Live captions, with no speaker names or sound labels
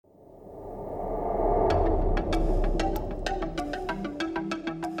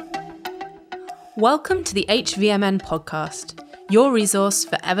Welcome to the HVMN podcast, your resource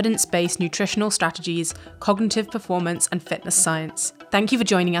for evidence-based nutritional strategies, cognitive performance, and fitness science. Thank you for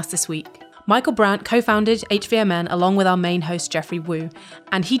joining us this week. Michael Brandt co-founded HVMN along with our main host Jeffrey Wu,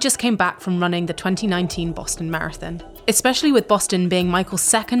 and he just came back from running the 2019 Boston Marathon. Especially with Boston being Michael's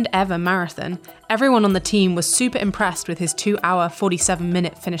second ever marathon, everyone on the team was super impressed with his 2-hour,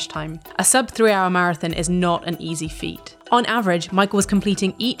 47-minute finish time. A sub-3-hour marathon is not an easy feat. On average, Michael was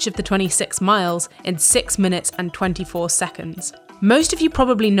completing each of the 26 miles in 6 minutes and 24 seconds. Most of you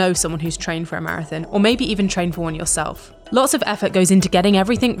probably know someone who's trained for a marathon, or maybe even trained for one yourself. Lots of effort goes into getting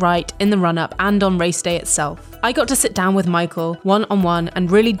everything right in the run-up and on race day itself. I got to sit down with Michael one-on-one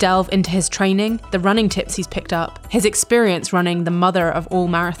and really delve into his training, the running tips he's picked up, his experience running the mother of all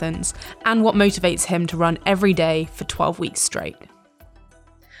marathons, and what motivates him to run every day for 12 weeks straight.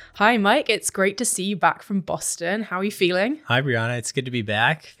 Hi, Mike. It's great to see you back from Boston. How are you feeling? Hi, Brianna. It's good to be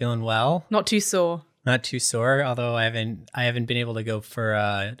back. Feeling well. Not too sore. Not too sore, although I haven't been able to go for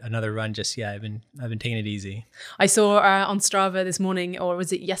another run just yet. I've been taking it easy. I saw on Strava this morning, or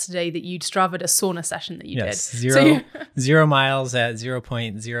was it yesterday, that you'd Stravaed a sauna session that you did. Yes, 0 miles at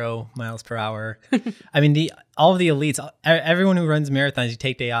 0.0 miles per hour. I mean, all of the elites, everyone who runs marathons, you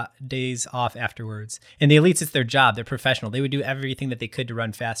take days off afterwards. And the elites, it's their job. They're professional. They would do everything that they could to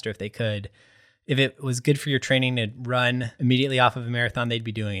run faster if they could. If it was good for your training to run immediately off of a marathon, they'd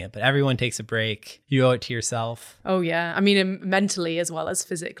be doing it. But everyone takes a break. You owe it to yourself. Oh, yeah. I mean, mentally as well as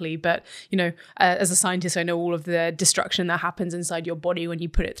physically. But, you know, as a scientist, I know all of the destruction that happens inside your body when you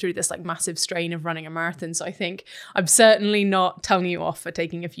put it through this like massive strain of running a marathon. So I think I'm certainly not telling you off for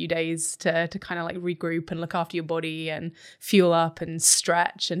taking a few days to kind of like regroup and look after your body and fuel up and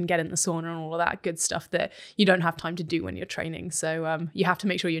stretch and get in the sauna and all of that good stuff that you don't have time to do when you're training. So you have to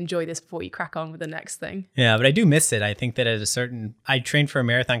make sure you enjoy this before you crack on with the next thing. Yeah, but I do miss it. I think that I trained for a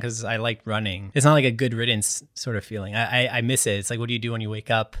marathon because I liked running. It's not like a good riddance sort of feeling. I miss it. It's like, what do you do when you wake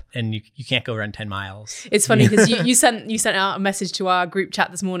up and you can't go run 10 miles? It's funny because you sent out a message to our group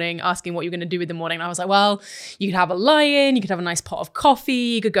chat this morning asking what you're going to do with the morning. And I was like, well, you could have a lie-in, you could have a nice pot of coffee,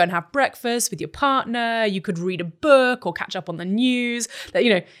 you could go and have breakfast with your partner, you could read a book or catch up on the news. That,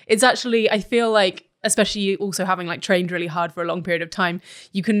 you know, it's actually, I feel like, especially also having like trained really hard for a long period of time,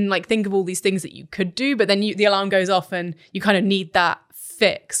 you can like think of all these things that you could do, but then the alarm goes off and you kind of need that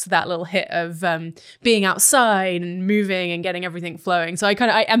fix, that little hit of being outside and moving and getting everything flowing. So I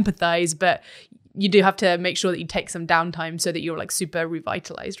empathize, but you do have to make sure that you take some downtime so that you're like super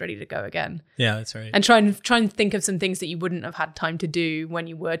revitalized, ready to go again. Yeah, that's right. And try and think of some things that you wouldn't have had time to do when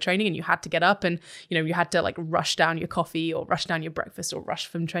you were training and you had to get up and, you know, you had to like rush down your coffee or rush down your breakfast or rush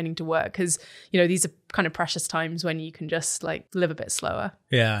from training to work. Because, you know, these are kind of precious times when you can just like live a bit slower.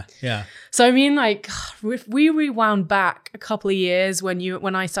 Yeah. So, I mean, like if we rewound back a couple of years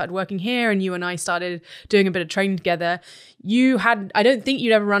when I started working here and you and I started doing a bit of training together, I don't think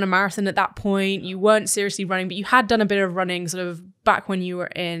you'd ever run a marathon at that point. You weren't seriously running, but you had done a bit of running sort of back when you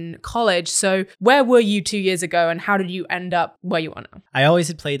were in college. So where were you 2 years ago and how did you end up where you are now? I always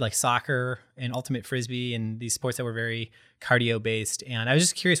had played like soccer and ultimate frisbee and these sports that were very cardio based. And I was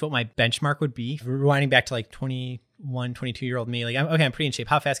just curious what my benchmark would be. Rewinding back to like 22-year-old me, like, I'm pretty in shape.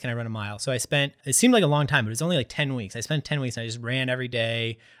 How fast can I run a mile? So it seemed like a long time, but it was only like 10 weeks. I spent 10 weeks and I just ran every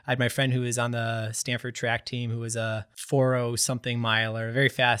day. I had my friend who was on the Stanford track team who was a 4:0 something miler, very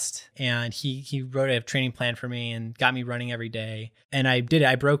fast. And he wrote a training plan for me and got me running every day. And I did it.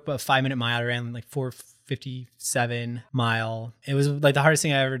 I broke a 5-minute mile. I ran like 4:57 mile. It was like the hardest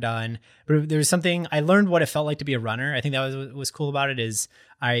thing I've ever done. But there was something, I learned what it felt like to be a runner. I think that was cool about it is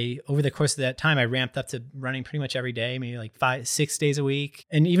over the course of that time, I ramped up to running pretty much every day, maybe like 5-6 days a week.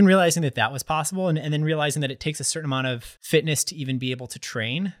 And even realizing that was possible. And then realizing that it takes a certain amount of fitness to even be able to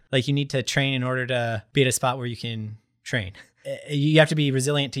train. Like you need to train in order to be at a spot where you can train. You have to be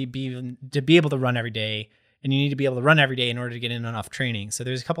resilient to be able to run every day. And you need to be able to run every day in order to get in enough training. So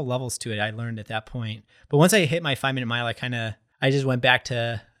there's a couple levels to it I learned at that point. But once I hit my 5-minute mile, I just went back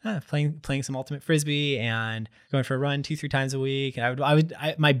to playing some ultimate frisbee and going for a run 2-3 times a week. And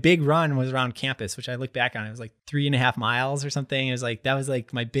my big run was around campus, which I look back on. It was like 3.5 miles or something. It was like, that was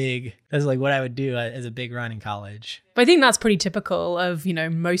like what I would do as a big run in college. But I think that's pretty typical of, you know,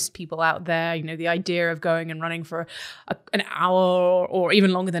 most people out there. You know, the idea of going and running for an hour or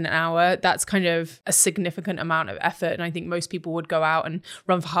even longer than an hour, that's kind of a significant amount of effort. And I think most people would go out and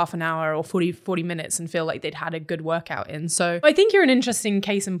run for half an hour or 40 minutes and feel like they'd had a good workout in. So I think you're an interesting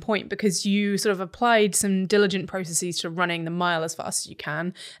case in point because you sort of applied some diligent processes to running the mile as fast as you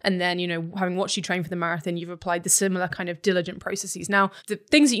can. And then, having watched you train for the marathon, you've applied the similar kind of diligent processes. Now, the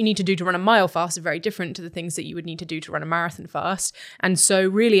things that you need to do to run a mile fast are very different to the things that you would need to do to run a marathon fast. And so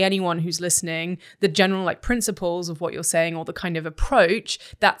really anyone who's listening, the general principles of what you're saying or the kind of approach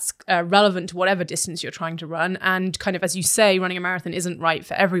that's relevant to whatever distance you're trying to run. And kind of, as you say, running a marathon isn't right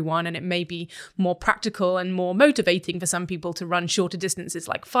for everyone. And it may be more practical and more motivating for some people to run shorter distances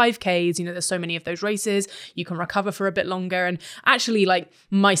like 5Ks. There's so many of those races. You can recover for a bit longer. And actually,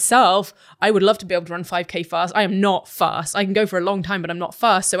 myself, I would love to be able to run 5K fast. I am not fast. I can go for a long time, but I'm not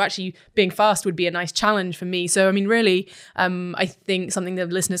fast. So actually being fast would be a nice challenge for me. So, really, I think something that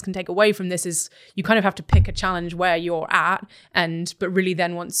listeners can take away from this is you kind of have to pick a challenge where you're at. But really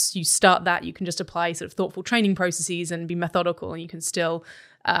then once you start that, you can just apply sort of thoughtful training processes and be methodical, and you can still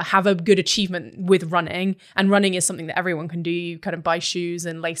have a good achievement with running. And running is something that everyone can do. You kind of buy shoes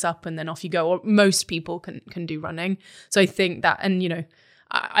and lace up and then off you go, or most people can do running. So I think that, and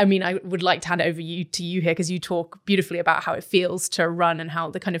I would like to hand it over to you here because you talk beautifully about how it feels to run and how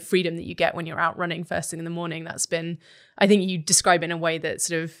the kind of freedom that you get when you're out running first thing in the morning. That's been, I think you describe it in a way that's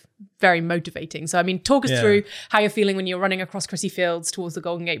sort of very motivating. So, talk us through how you're feeling when you're running across Crissy Fields towards the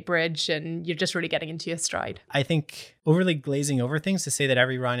Golden Gate Bridge and you're just really getting into your stride. I think overly glazing over things to say that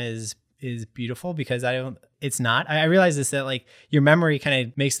every run is beautiful, because it's not. I realize this, that your memory kind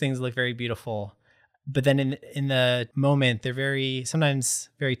of makes things look very beautiful. But then in the moment, they're sometimes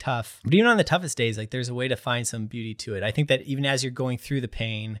very tough. But even on the toughest days, there's a way to find some beauty to it. I think that even as you're going through the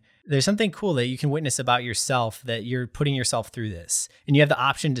pain, there's something cool that you can witness about yourself, that you're putting yourself through this. And you have the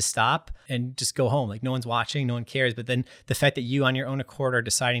option to stop and just go home. No one's watching, no one cares. But then the fact that you on your own accord are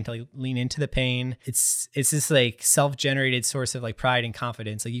deciding to lean into the pain, it's this self-generated source of pride and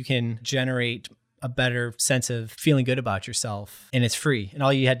confidence. You can generate a better sense of feeling good about yourself, and it's free. And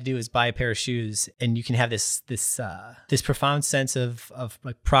all you had to do is buy a pair of shoes, and you can have this profound sense of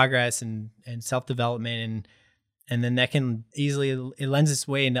progress and self-development. And then that can it lends its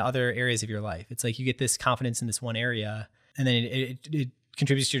way into other areas of your life. It's you get this confidence in this one area, and then it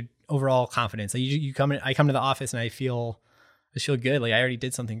contributes to your overall confidence. I come to the office and I feel good. I already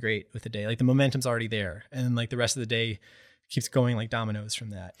did something great with the day. The momentum's already there. And then the rest of the day keeps going like dominoes from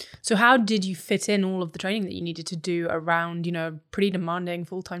that. So how did you fit in all of the training that you needed to do around, a pretty demanding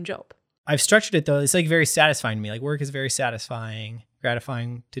full-time job? I've structured it though. It's very satisfying to me. Work is very satisfying,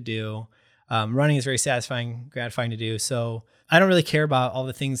 gratifying to do. Running is very satisfying, gratifying to do. So I don't really care about all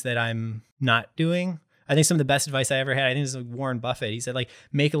the things that I'm not doing. I think some of the best advice I ever had, I think this is Warren Buffett. He said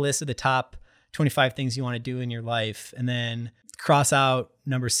make a list of the top 25 things you want to do in your life, and then cross out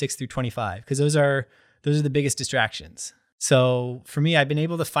numbers 6 through 25, because those are the biggest distractions. So for me, I've been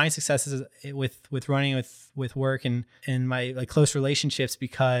able to find successes with running, with work and my close relationships,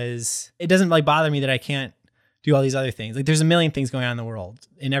 because it doesn't bother me that I can't do all these other things. There's a million things going on in the world,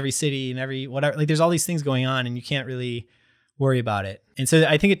 in every city, in every whatever. There's all these things going on, and you can't really worry about it. And so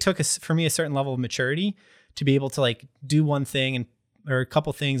I think it took for me a certain level of maturity to be able to do one thing or a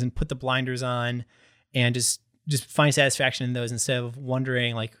couple things and put the blinders on and just find satisfaction in those, instead of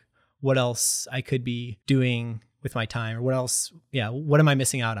wondering what else I could be doing with my time, or what else, what am I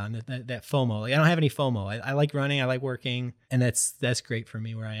missing out on? That FOMO. I don't have any FOMO. I like running, I like working, and that's great for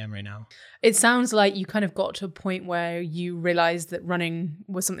me where I am right now. It sounds like you kind of got to a point where you realized that running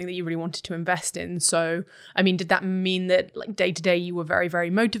was something that you really wanted to invest in. So, did that mean that day to day you were very,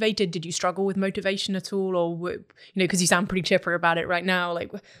 very motivated? Did you struggle with motivation at all? Or, because you sound pretty chipper about it right now,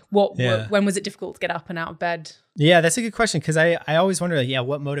 when was it difficult to get up and out of bed? Yeah, that's a good question, because I always wonder,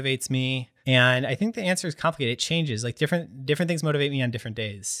 what motivates me? And I think the answer is complicated. It changes. Different things motivate me on different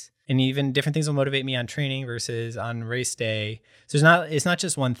days. And even different things will motivate me on training versus on race day. So it's not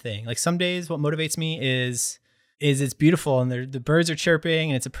just one thing. Some days what motivates me is it's beautiful and the birds are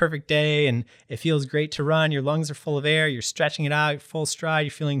chirping and it's a perfect day and it feels great to run. Your lungs are full of air. You're stretching it out, you're full stride.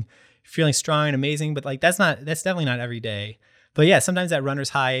 You're feeling strong and amazing. But that's definitely not every day. But yeah, sometimes that runner's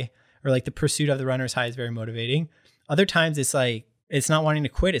high, or the pursuit of the runner's high, is very motivating. Other times it's not wanting to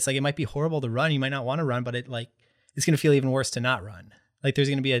quit. It's it might be horrible to run. You might not want to run, but it's going to feel even worse to not run. There's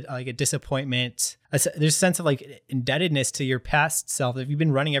going to be a disappointment. There's a sense of indebtedness to your past self. If you've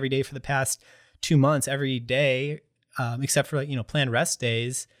been running every day for the past 2 months, every day, except for planned rest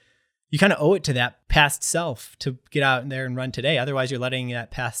days, you kind of owe it to that past self to get out there and run today. Otherwise, you're letting that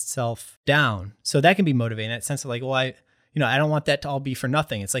past self down. So that can be motivating. That sense of I don't want that to all be for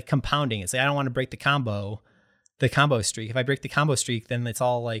nothing. It's compounding. It's I don't want to break the combo the combo streak. If I break the combo streak, then it's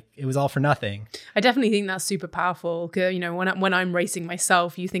all like, it was all for nothing. I definitely think that's super powerful. 'Cause, you know, when I'm racing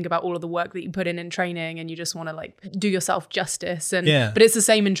myself, you think about all of the work that you put in training, and you just want to like do yourself justice. And but it's the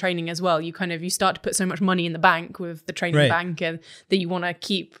same in training as well. You start to put so much money in the bank with the training bank, and that you want to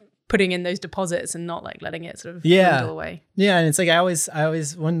keep putting in those deposits and not like letting it sort of dwindle away. Yeah. And it's like, I always,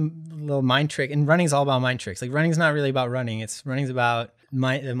 one little mind trick, and running's all about mind tricks. Like running's not really about running. Running's about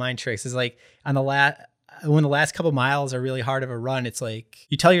the mind tricks. Is like when the last couple miles are really hard of a run, it's like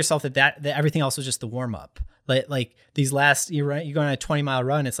you tell yourself that everything else was just the warm up. Like these last, you're going on a 20-mile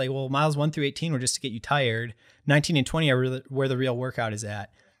run. It's like, well, miles 1 through 18 were just to get you tired. 19 and 20 are really where the real workout is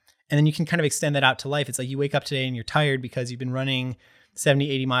at. And then you can kind of extend that out to life. It's like you wake up today and you're tired because you've been running 70,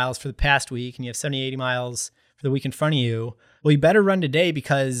 80 miles for the past week, and you have 70, 80 miles for the week in front of you. Well, you better run today,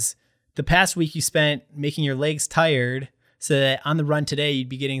 because the past week you spent making your legs tired, so that on the run today, you'd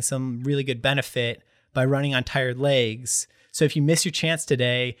be getting some really good benefit by running on tired legs. So if you miss your chance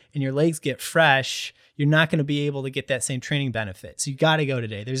today and your legs get fresh, you're not going to be able to get that same training benefit. So you got to go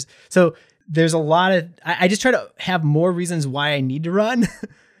today. There's a lot of, I just try to have more reasons why I need to run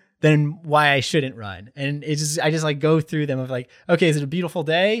than why I shouldn't run. And I just like go through them of like, okay, is it a beautiful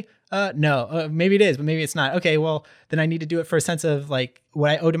day? No, maybe it is, but maybe it's not. Okay, well, then I need to do it for a sense of like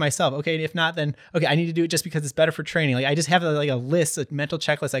what I owe to myself. Okay, and if not, then okay, I need to do it just because it's better for training. Like I just have a list, a mental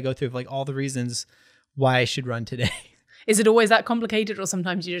checklist I go through of like all the reasons why I should run today. Is it always that complicated, or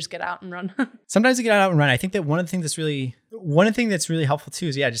sometimes you just get out and run? Sometimes you get out and run. I think that one of the things that's really helpful too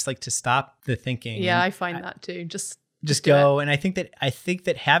is just like to stop the thinking. Yeah, I find that too. Just go. And I think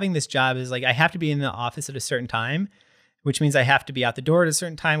that having this job is like, I have to be in the office at a certain time, which means I have to be out the door at a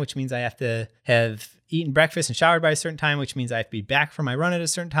certain time, which means I have to have eaten breakfast and showered by a certain time, which means I have to be back from my run at a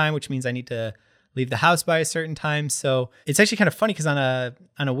certain time, which means I need to leave the house by a certain time. So it's actually kind of funny because on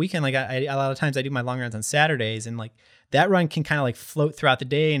a weekend, like a lot of times I do my long runs on Saturdays, and like that run can kind of like float throughout the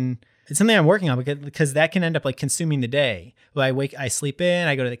day, and it's something I'm working on because that can end up like consuming the day. Well, I sleep in,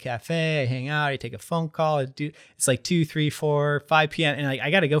 I go to the cafe, I hang out, I take a phone call. It's like 2, 3, 4, 5 p.m. and like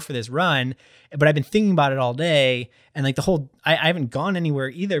I got to go for this run, but I've been thinking about it all day, and like I haven't gone anywhere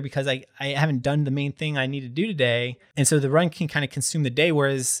either because I haven't done the main thing I need to do today, and so the run can kind of consume the day.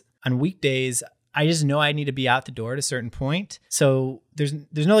 Whereas on weekdays, I just know I need to be out the door at a certain point. So there's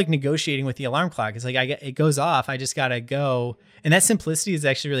no like negotiating with the alarm clock. It's like it goes off. I just got to go. And that simplicity is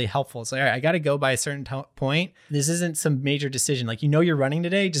actually really helpful. It's like, all right, I got to go by a certain point. This isn't some major decision. Like, you're running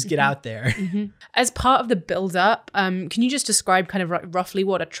today, just get out there. Mm-hmm. As part of the build up, can you just describe kind of roughly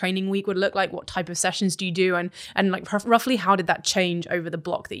what a training week would look like? What type of sessions do you do? And like roughly how did that change over the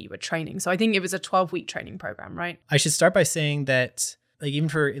block that you were training? So I think it was a 12-week training program, right? I should start by saying that like even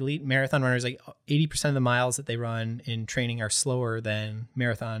for elite marathon runners, like 80% of the miles that they run in training are slower than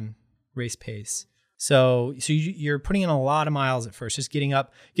marathon race pace. So you're putting in a lot of miles at first, just getting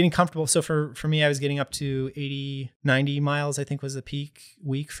comfortable. So for me, I was getting up to 80, 90 miles, I think was the peak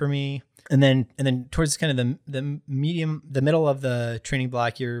week for me. And then towards kind of the middle of the training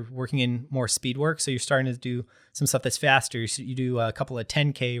block, you're working in more speed work. So you're starting to do some stuff that's faster. So you do a couple of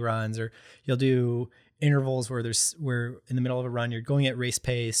 10K runs, or you'll do intervals where in the middle of a run, you're going at race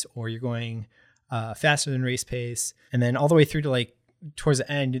pace, or you're going faster than race pace. And then all the way through to like towards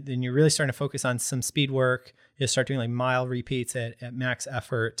the end, then you're really starting to focus on some speed work. You'll start doing like mile repeats at max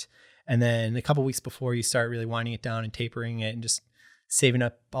effort. And then a couple weeks before, you start really winding it down and tapering it and just saving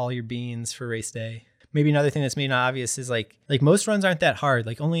up all your beans for race day. Maybe another thing that's made obvious is like most runs aren't that hard.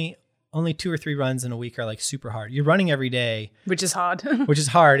 Like only 2 or 3 runs in a week are like super hard. You're running every day, which is hard. Which is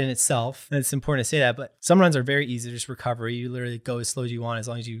hard in itself. And it's important to say that. But some runs are very easy, just recovery. You literally go as slow as you want, as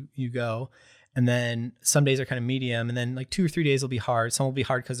long as you go. And then some days are kind of medium. And then like 2 or 3 days will be hard. Some will be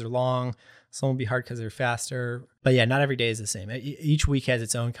hard because they're long. Some will be hard because they're faster. But yeah, not every day is the same. Each week has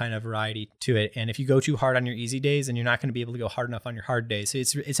its own kind of variety to it. And if you go too hard on your easy days, then you're not going to be able to go hard enough on your hard days. So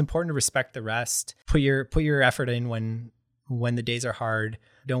it's important to respect the rest. Put your effort in when the days are hard.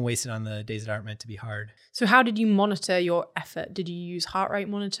 Don't waste it on the days that aren't meant to be hard. So how did you monitor your effort? Did you use heart rate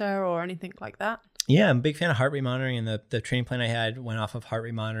monitor or anything like that? Yeah, I'm a big fan of heart rate monitoring, and the training plan I had went off of heart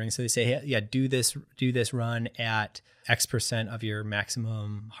rate monitoring. So they say, hey, yeah, do this run at X% of your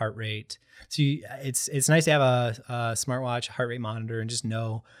maximum heart rate. So it's nice to have a smartwatch heart rate monitor and just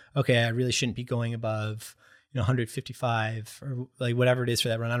know, okay, I really shouldn't be going above 155 or like whatever it is for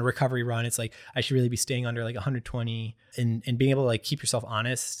that run. On a recovery run, it's like I should really be staying under like 120, and being able to like keep yourself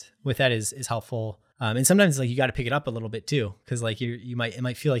honest with that is helpful. And sometimes like you got to pick it up a little bit too, because like it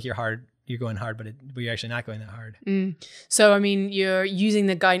might feel like you're you're going hard, but you're actually not going that hard. So, I mean, you're using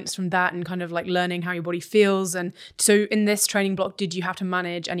the guidance from that and kind of like learning how your body feels. And so in this training block, did you have to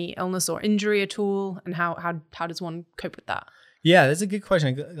manage any illness or injury at all? And how does one cope with that? Yeah, that's a good question.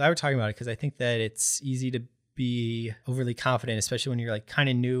 I'm glad we're talking about it because I think that it's easy to be overly confident, especially when you're like kind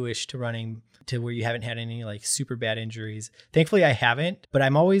of newish to running, to where you haven't had any like super bad injuries. Thankfully, I haven't, but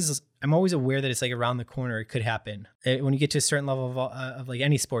I'm always aware that it's like around the corner. It could happen. When you get to a certain level of like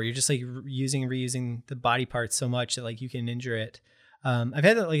any sport, you're just like using and reusing the body parts so much that like you can injure it. I've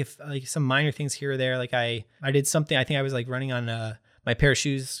had like some minor things here or there. Like I did something. I think I was like running on my pair of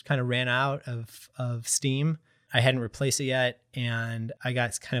shoes kind of ran out of steam. I hadn't replaced it yet, and I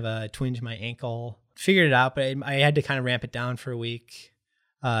got kind of a twinge in my ankle. Figured it out, but I had to kind of ramp it down for a week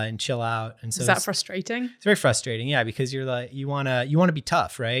and chill out. And so is that frustrating? It's very frustrating, yeah, because you're like you wanna be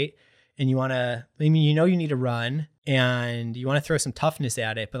tough, right? And you wanna, I mean, you need to run, and you want to throw some toughness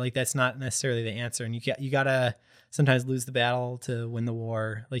at it, but like that's not necessarily the answer. And you gotta sometimes lose the battle to win the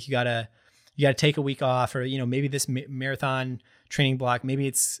war. Like you gotta take a week off, or maybe this marathon training block, maybe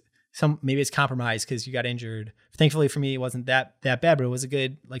it's compromised because you got injured. Thankfully for me, it wasn't that bad, but it was a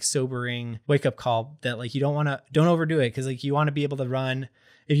good like sobering wake up call that like you don't overdo it, because like you want to be able to run.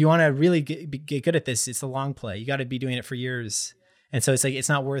 If you want to really get good at this, it's a long play. You got to be doing it for years, and so it's like it's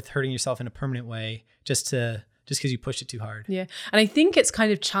not worth hurting yourself in a permanent way just because you pushed it too hard. Yeah. And I think it's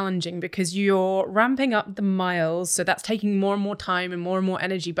kind of challenging because you're ramping up the miles. So that's taking more and more time and more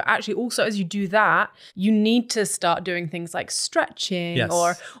energy. But actually also as you do that, you need to start doing things like stretching, yes,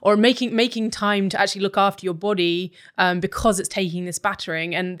 or making time to actually look after your body because it's taking this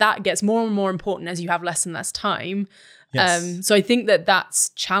battering. And that gets more and more important as you have less and less time. Yes. So I think that that's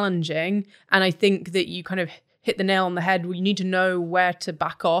challenging. And I think that you kind of hit the nail on the head. You need to know where to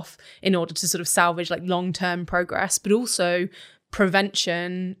back off in order to sort of salvage like long-term progress, but also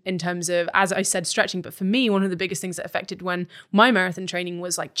prevention in terms of, as I said, stretching. But for me, one of the biggest things that affected when my marathon training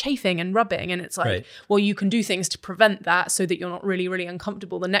was like chafing and rubbing. And it's like, right, well, you can do things to prevent that so that you're not really, really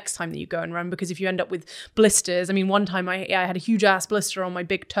uncomfortable the next time that you go and run. Because if you end up with blisters, I mean, one time I had a huge ass blister on my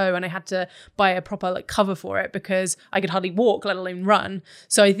big toe and I had to buy a proper like cover for it because I could hardly walk, let alone run.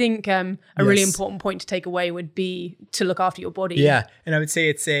 So I think a really important point to take away would be to look after your body. Yeah. And I would say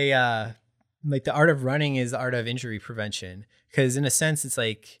it's like the art of running is the art of injury prevention. Because in a sense, it's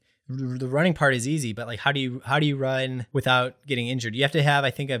like the running part is easy, but like how do you run without getting injured? You have to have,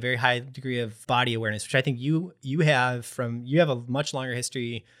 I think, a very high degree of body awareness, which I think you have a much longer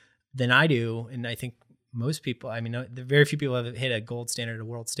history than I do, and I think most people. I mean, very few people have hit a gold standard at a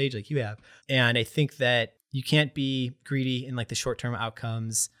world stage like you have, and I think that you can't be greedy in like the short term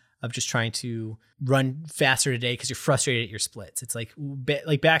outcomes of just trying to run faster today because you're frustrated at your splits. It's like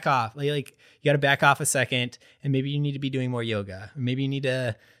back off. Like you got to back off a second, and maybe you need to be doing more yoga. Maybe you need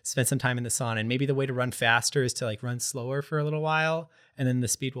to spend some time in the sauna. And maybe the way to run faster is to like run slower for a little while, and then the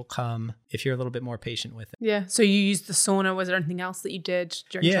speed will come if you're a little bit more patient with it. Yeah. So you used the sauna. Was there anything else that you did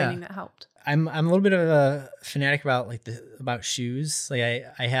during training that helped? I'm a little bit of a fanatic about shoes. Like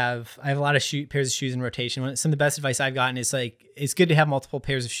I have a lot of pairs of shoes in rotation. Some of the best advice I've gotten is like it's good to have multiple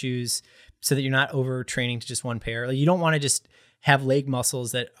pairs of shoes so that you're not overtraining to just one pair. Like you don't want to just have leg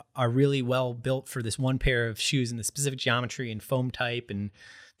muscles that are really well built for this one pair of shoes and the specific geometry and foam type and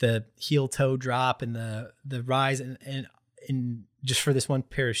the heel toe drop and the rise and just for this one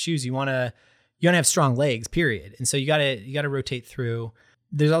pair of shoes. You want to have strong legs, period. And so you gotta rotate through.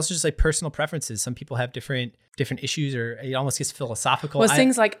 There's also just like personal preferences. Some people have different issues, or it almost gets philosophical. Well,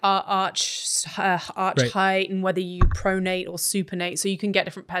 things like arch right, height and whether you pronate or supinate. So you can get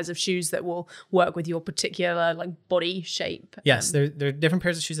different pairs of shoes that will work with your particular like body shape. Yes, there are different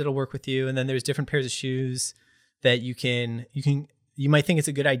pairs of shoes that'll work with you, and then there's different pairs of shoes that you might think it's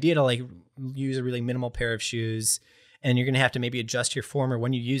a good idea to like use a really minimal pair of shoes, and you're gonna have to maybe adjust your form, or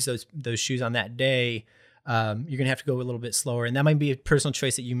when you use those shoes on that day. You're going to have to go a little bit slower. And that might be a personal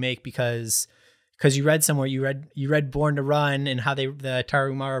choice that you make because you read somewhere, you read Born to Run and how the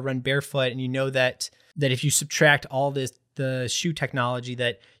Tarahumara run barefoot. And you know that if you subtract all the shoe technology,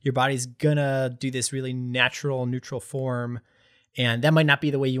 that your body's going to do this really natural, neutral form. And that might not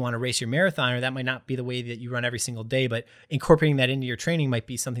be the way you want to race your marathon, or that might not be the way that you run every single day, but incorporating that into your training might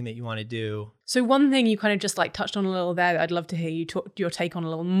be something that you want to do. So one thing you kind of just like touched on a little there that I'd love to hear your take on a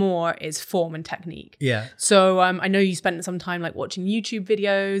little more is form and technique. Yeah. So I know you spent some time like watching YouTube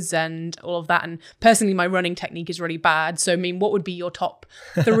videos and all of that. And personally, my running technique is really bad. So I mean, what would be your top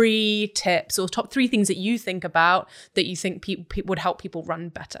 3 tips or top 3 things that you think about that you think would help people run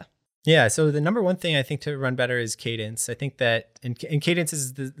better? Yeah. So the number one thing I think to run better is cadence. I think that and cadence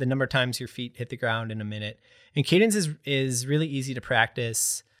is the number of times your feet hit the ground in a minute. And cadence is really easy to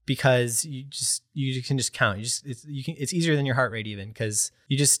practice because you can just count. It's easier than your heart rate even, because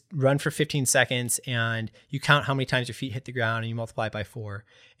you just run for 15 seconds and you count how many times your feet hit the ground and you multiply it by 4.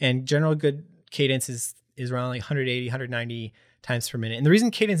 And general good cadence is around like 180, 190 times per minute. And the reason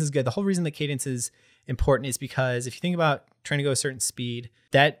cadence is good, the whole reason that cadence is important is because if you think about trying to go a certain speed,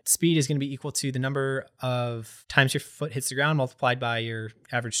 that speed is going to be equal to the number of times your foot hits the ground multiplied by your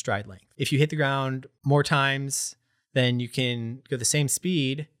average stride length. If you hit the ground more times, then you can go the same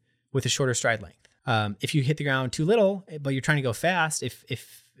speed with a shorter stride length. If you hit the ground too little, but you're trying to go fast,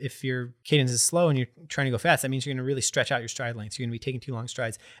 if your cadence is slow and you're trying to go fast, that means you're going to really stretch out your stride length. So you're going to be taking too long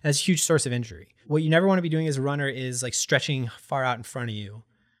strides. And that's a huge source of injury. What you never want to be doing as a runner is like stretching far out in front of you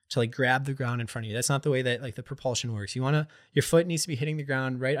to like grab the ground in front of you. That's not the way that like the propulsion works. Your foot needs to be hitting the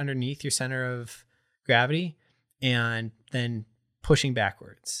ground right underneath your center of gravity and then pushing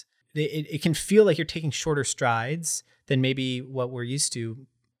backwards. It can feel like you're taking shorter strides than maybe what we're used to.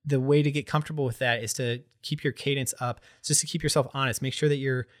 The way to get comfortable with that is to keep your cadence up, just to keep yourself honest. Make sure that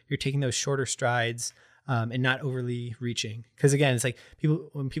you're taking those shorter strides and not overly reaching. Because again, it's like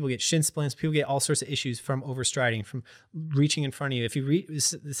when people get shin splints, people get all sorts of issues from overstriding, from reaching in front of you. If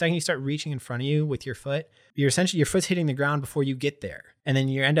the second you start reaching in front of you with your foot, your foot's hitting the ground before you get there, and then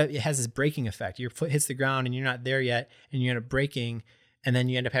it has this braking effect. Your foot hits the ground and you're not there yet, and you end up braking, and then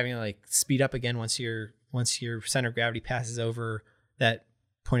you end up having to like speed up again once your center of gravity passes over that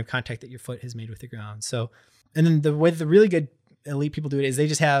point of contact that your foot has made with the ground. So, and then the way the really good elite people do it is they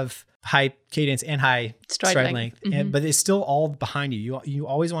just have high cadence and high stride length, but it's still all behind you. You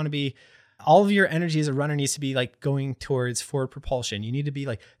always want to be, all of your energy as a runner needs to be like going towards forward propulsion. You need to be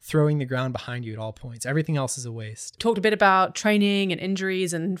like throwing the ground behind you at all points. Everything else is a waste. Talked a bit about training and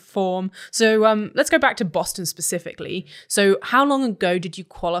injuries and form. So let's go back to Boston specifically. So how long ago did you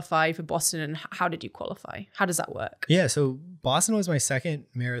qualify for Boston, and how did you qualify? How does that work? Yeah, so Boston was my second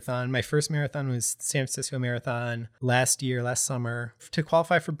marathon. My first marathon was San Francisco Marathon last summer. To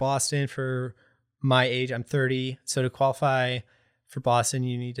qualify for Boston, for my age, I'm 30. So to qualify for Boston,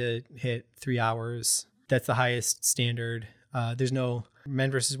 you need to hit 3 hours. That's the highest standard. There's no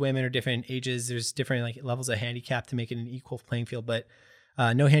men versus women or different ages. There's different like levels of handicap to make it an equal playing field, but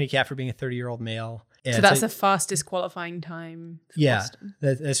no handicap for being a 30-year-old male. Yeah, so that's the fastest qualifying time for Boston.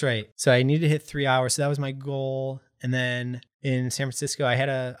 That's right. So I needed to hit 3 hours. So that was my goal. And then in San Francisco, I had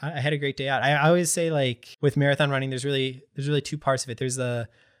a great day out. I always say, like, with marathon running, there's really two parts of it. There's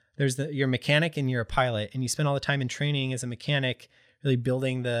you're a mechanic and you're a pilot, and you spend all the time in training as a mechanic, really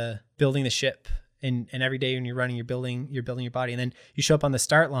building the ship. And every day when you're running, you're building your body, and then you show up on the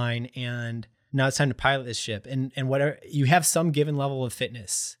start line, and now it's time to pilot this ship. And whatever, you have some given level of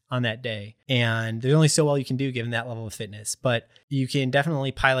fitness on that day, and there's only so well you can do given that level of fitness. But you can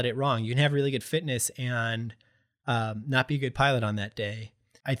definitely pilot it wrong. You can have really good fitness and not be a good pilot on that day.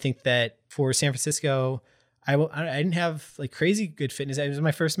 I think that for San Francisco, I didn't have like crazy good fitness. It was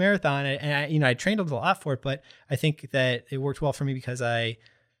my first marathon, and I trained a lot for it, but I think that it worked well for me because I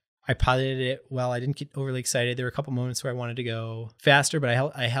piloted it well. I didn't get overly excited. There were a couple moments where I wanted to go faster, but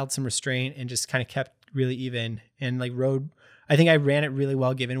I held some restraint and just kind of kept really even and like rode. I think I ran it really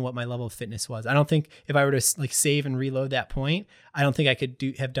well given what my level of fitness was. I don't think if I were to like save and reload that point, I don't think I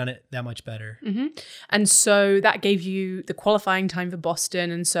could have done it that much better. Mm-hmm. And so that gave you the qualifying time for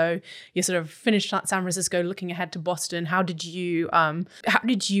Boston. And so you sort of finished at San Francisco, looking ahead to Boston. How did you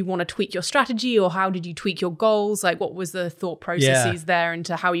want to tweak your strategy, or how did you tweak your goals? Like, what was the thought processes there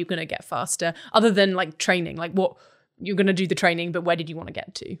into how you're going to get faster, other than like training? Like, what you're going to do the training, but where did you want to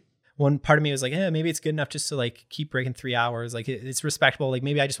get to? One part of me was like, maybe it's good enough just to like keep breaking 3 hours. Like it's respectable. Like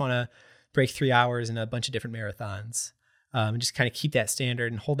maybe I just want to break 3 hours in a bunch of different marathons, and just kind of keep that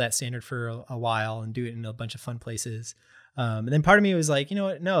standard and hold that standard for a while and do it in a bunch of fun places. And then part of me was like, you know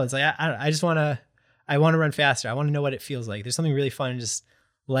what? No, it's like, I just want to run faster. I want to know what it feels like. There's something really fun in just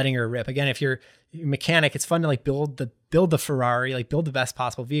letting her rip. Again, if you're a mechanic, it's fun to like build the Ferrari, like build the best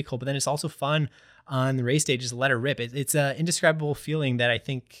possible vehicle, but then it's also fun on the race day, just let her rip. It's an indescribable feeling that I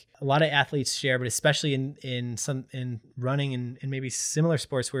think a lot of athletes share, but especially in running and maybe similar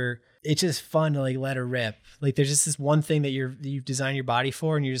sports where it's just fun to like let her rip. Like there's just this one thing that you've designed your body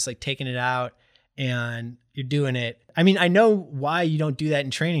for, and you're just like taking it out and you're doing it. I mean, I know why you don't do that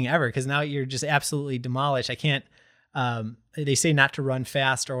in training ever, because now you're just absolutely demolished. I can't. They say not to run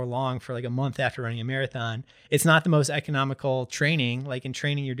fast or long for like a month after running a marathon. It's not the most economical training. Like in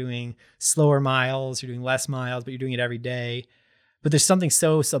training, you're doing slower miles, you're doing less miles, but you're doing it every day. But there's something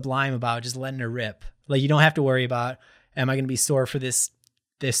so sublime about just letting her rip. Like you don't have to worry about, am I going to be sore for this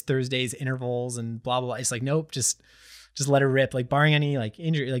Thursday's intervals and blah, blah, blah. It's like, nope, just just let her rip, like barring any like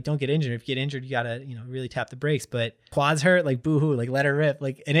injury, like don't get injured. If you get injured, you gotta, really tap the brakes. But quads hurt, like boohoo, like let her rip.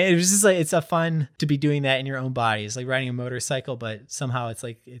 Like, and it was just like, it's a fun to be doing that in your own body. It's like riding a motorcycle, but somehow it's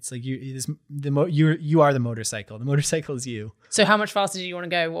like you are the motorcycle. The motorcycle is you. So how much faster did you want to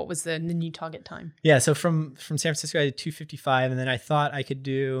go? What was the new target time? Yeah. So from San Francisco, I did 2:55, and then I thought I could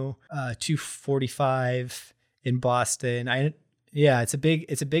do 2:45 in Boston. It's a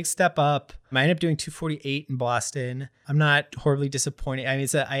big step up. I ended up doing 2:48 in Boston. I'm not horribly disappointed. I mean,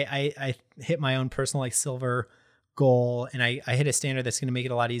 I hit my own personal like silver goal, and I hit a standard that's going to make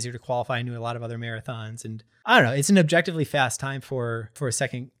it a lot easier to qualify into a lot of other marathons. And I don't know, it's an objectively fast time for a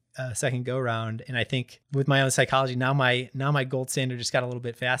second go round. And I think with my own psychology, now my gold standard just got a little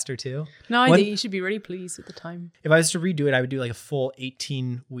bit faster too. No, I think you should be really pleased with the time. If I was to redo it, I would do like a full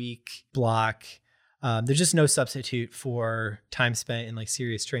 18-week block. There's just no substitute for time spent in like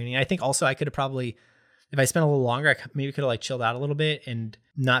serious training. I think also I could have probably, if I spent a little longer, I maybe could have like chilled out a little bit and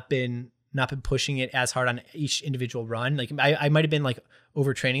not been pushing it as hard on each individual run. Like I might have been like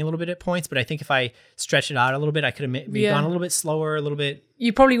overtraining a little bit at points, but I think if I stretched it out a little bit, I could have maybe gone a little bit slower, a little bit.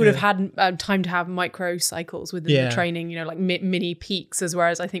 You probably would have had time to have micro cycles within the training, like mini peaks,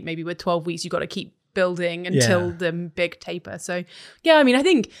 whereas I think maybe with 12 weeks, you've got to keep building until the big taper. So I mean, I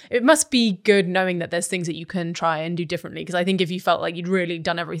think it must be good knowing that there's things that you can try and do differently, because I think if you felt like you'd really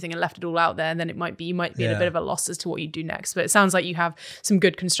done everything and left it all out there, then you might be at a bit of a loss as to what you do next. But it sounds like you have some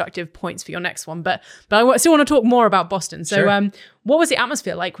good constructive points for your next one. But I still want to talk more about Boston. So what was the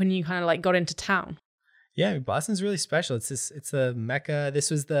atmosphere like when you kind of like got into town? Yeah, Boston's really special. It's a mecca.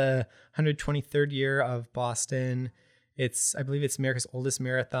 This was the 123rd year of Boston. I believe it's America's oldest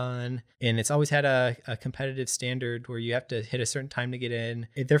marathon, and it's always had a competitive standard where you have to hit a certain time to get in.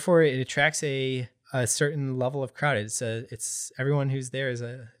 Therefore, it attracts a certain level of crowd. It's everyone who's there is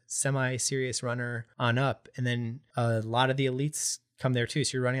a semi-serious runner on up, and then a lot of the elites come there too.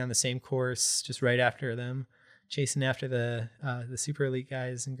 So you're running on the same course just right after them, chasing after the super elite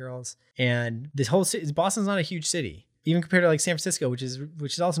guys and girls. And this whole city, Boston's not a huge city, even compared to like San Francisco, which is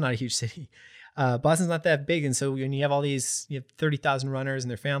also not a huge city. Boston's not that big, and so when you have 30,000 runners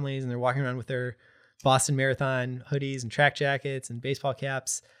and their families, and they're walking around with their Boston Marathon hoodies and track jackets and baseball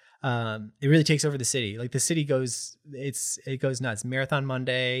caps, it really takes over the city. Like the city goes nuts. Marathon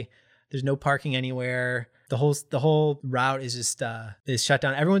Monday, there's no parking anywhere. The whole route is just is shut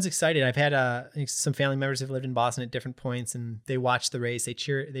down. Everyone's excited. I've had some family members who've lived in Boston at different points, and they watched the race. They've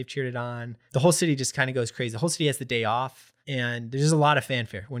cheered it on. The whole city just kind of goes crazy. The whole city has the day off. And there's just a lot of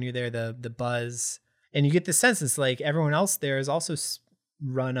fanfare when you're there, the buzz, and you get the sense it's like everyone else there has also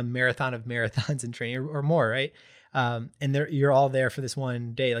run a marathon of marathons in training or more, right? And you're all there for this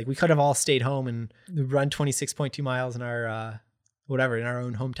one day. Like we could have all stayed home and run 26.2 miles in our in our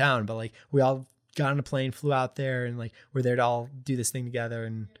own hometown, but like we all got on a plane, flew out there, and like we're there to all do this thing together,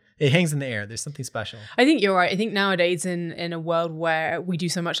 and it hangs in the air. There's something special. I think you're right. I think nowadays in a world where we do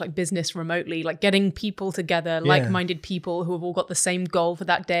so much like business remotely, like getting people together, like-minded people who have all got the same goal for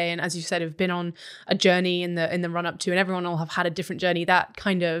that day, and as you said, have been on a journey in the run up to, and everyone will have had a different journey. That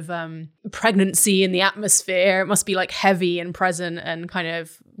kind of pregnancy in the atmosphere, it must be like heavy and present, and kind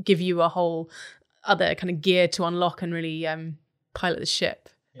of give you a whole other kind of gear to unlock and really pilot the ship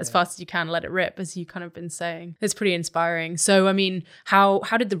as fast as you can, let it rip, as you kind of been saying. It's pretty inspiring. So, I mean, how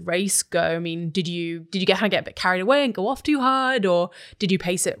did the race go? I mean, did you get a bit carried away and go off too hard, or did you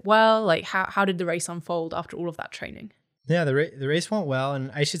pace it well? Like, how did the race unfold after all of that training? Yeah, the race went well,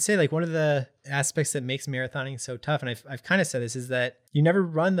 and I should say, like, one of the aspects that makes marathoning so tough, and I've kind of said this, is that you never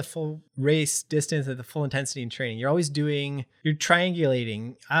run the full race distance at the full intensity in training. You're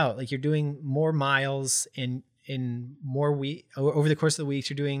triangulating out, like you're doing more miles in more over the course of the weeks.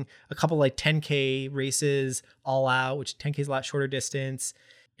 You're doing a couple like 10K races all out, which 10K is a lot shorter distance.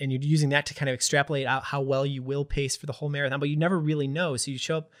 And you're using that to kind of extrapolate out how well you will pace for the whole marathon, but you never really know. So you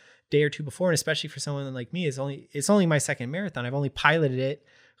show up a day or two before, and especially for someone like me, it's only my second marathon. I've only piloted it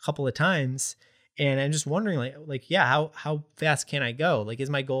a couple of times. And I'm just wondering how fast can I go? Like, is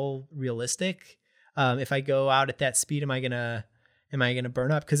my goal realistic? If I go out at that speed, am I going to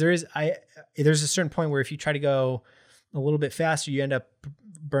burn up? Because there's a certain point where if you try to go a little bit faster, you end up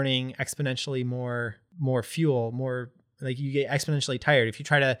burning exponentially more fuel, more like you get exponentially tired. If you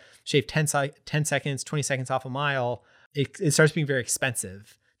try to shave 10 seconds, 20 seconds off a mile, it starts being very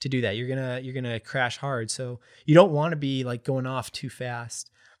expensive to do that. You're gonna crash hard. So you don't want to be like going off too fast.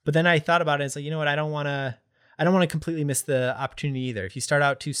 But then I thought about it. It's like, you know what? I don't want to completely miss the opportunity either. If you start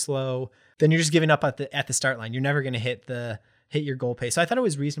out too slow, then you're just giving up at the start line. You're never going to hit your goal pace. So I thought it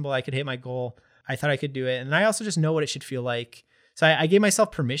was reasonable. I could hit my goal. I thought I could do it. And I also just know what it should feel like. So I gave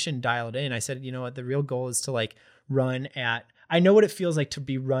myself permission, dialed in. I said, you know what, the real goal is to like run at, I know what it feels like to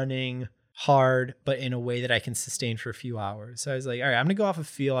be running hard, but in a way that I can sustain for a few hours. So I was like, all right, I'm going to go off a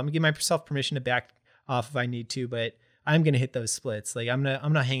feel. I'm gonna give myself permission to back off if I need to, but I'm going to hit those splits. Like I'm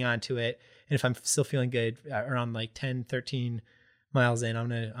going to hang on to it. And if I'm still feeling good around like 10, 13 miles in, I'm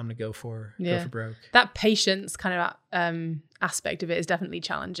gonna go for broke. That patience kind of aspect of it is definitely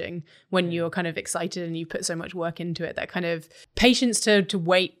challenging when you're kind of excited and you put so much work into it. That kind of patience to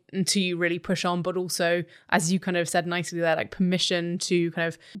wait until you really push on, but also, as you kind of said nicely there, like permission to kind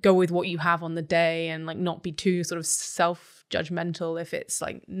of go with what you have on the day and like not be too sort of self-judgmental if it's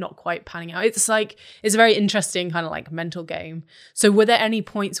like not quite panning out. It's a very interesting kind of like mental game. So were there any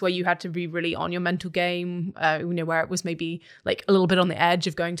points where you had to be really on your mental game, where it was maybe like a little bit on the edge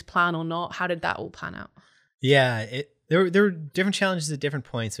of going to plan or not? How did that all pan out? Yeah, there were different challenges at different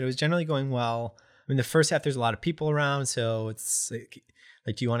points, but it was generally going well. I mean, the first half, there's a lot of people around, so it's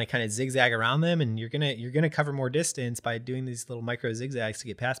like do you want to kind of zigzag around them, and you're gonna cover more distance by doing these little micro zigzags to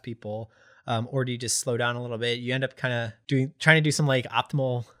get past people, or do you just slow down a little bit? You end up kind of trying to do some like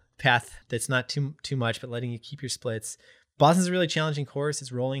optimal path that's not too much, but letting you keep your splits. Boston's a really challenging course.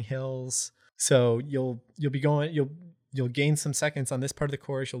 It's rolling hills, so you'll gain some seconds on this part of the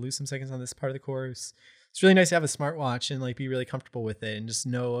course. You'll lose some seconds on this part of the course. It's really nice to have a smartwatch and like be really comfortable with it and just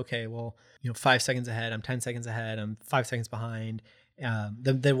know, okay, well, 5 seconds ahead, I'm 10 seconds ahead, I'm 5 seconds behind.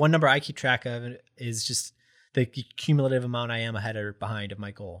 The one number I keep track of is just the cumulative amount I am ahead or behind of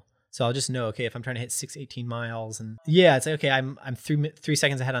my goal. So I'll just know, okay, if I'm trying to hit 6:18 miles, and it's like, okay, I'm 3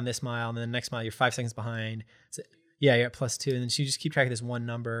 seconds ahead on this mile, and then the next mile you're 5 seconds behind. So you're at +2, and then so you just keep track of this one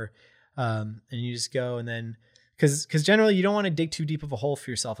number, and you just go, and then because generally you don't want to dig too deep of a hole for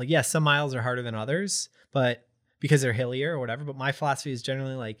yourself. Like, yes, some miles are harder than others, but because they're hillier or whatever. But my philosophy is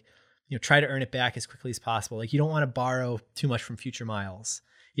generally like, try to earn it back as quickly as possible. Like, you don't want to borrow too much from future miles.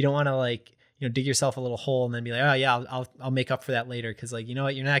 You don't want to like, dig yourself a little hole and then be like, oh yeah, I'll make up for that later. Cause like, you know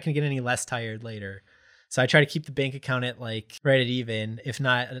what, you're not going to get any less tired later. So I try to keep the bank account at like right at even, if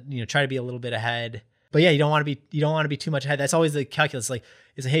not, try to be a little bit ahead. But yeah, you don't want to be too much ahead. That's always the calculus. Like,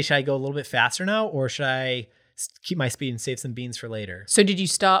 hey, should I go a little bit faster now, or should I keep my speed and save some beans for later? So did you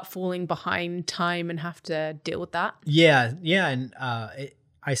start falling behind time and have to deal with that? Yeah. And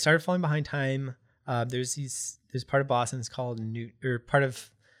I started falling behind time. There's part of Boston, it's called Newton, or part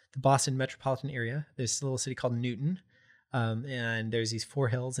of the Boston metropolitan area. There's a little city called Newton. And there's these 4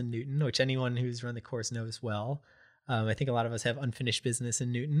 hills in Newton, which anyone who's run the course knows well. I think a lot of us have unfinished business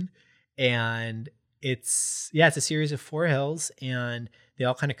in Newton. And it's a series of 4 hills, and they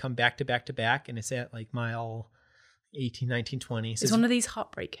all kind of come back to back to back. And it's at like mile 18, 19, 20. So it's one of these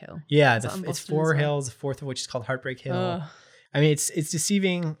Heartbreak Hill. Yeah, it's 4 hills, the fourth of which is called Heartbreak Hill. I mean, it's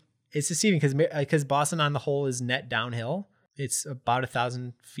deceiving. It's deceiving because Boston on the whole is net downhill. It's about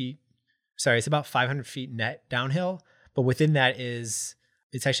 1,000 feet. Sorry, it's about 500 feet net downhill. But within that it's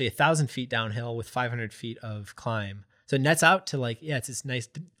actually 1,000 feet downhill with 500 feet of climb. So it nets out to like, it's this nice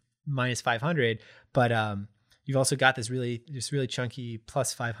minus 500. But you've also got this really chunky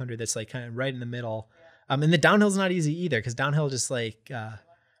plus 500 that's like kind of right in the middle. And the downhill's not easy either, because downhill just like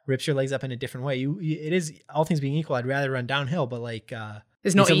rips your legs up in a different way. It is, all things being equal, I'd rather run downhill, but like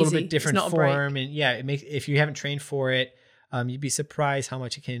it's not a easy. Little bit different form, and it makes, if you haven't trained for it, you'd be surprised how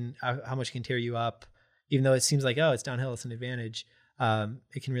much it can tear you up. Even though it seems like, it's downhill, it's an advantage.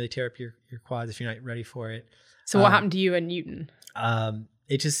 It can really tear up your quads if you're not ready for it. So what happened to you in Newton?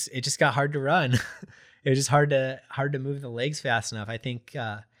 It just got hard to run. It was just hard to move the legs fast enough. I think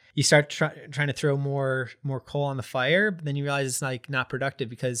you start trying to throw more coal on the fire, but then you realize it's like not productive,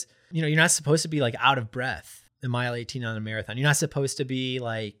 because you're not supposed to be like out of breath in mile 18 on a marathon. You're not supposed to be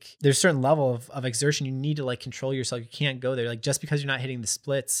like, there's a certain level of exertion you need to like control yourself. You can't go there. Like, just because you're not hitting the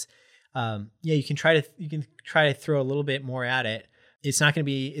splits, you can try to throw a little bit more at it. It's not going to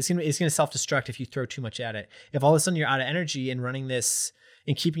be, it's going to self-destruct if you throw too much at it. If all of a sudden you're out of energy and running this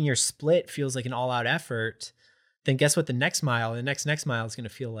and keeping your split feels like an all-out effort, then guess what the next mile is going to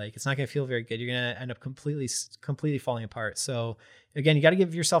feel like? It's not going to feel very good. You're going to end up completely falling apart. So again, you got to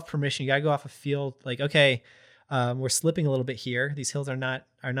give yourself permission. You got to go off a field like, okay, we're slipping a little bit here. These hills are not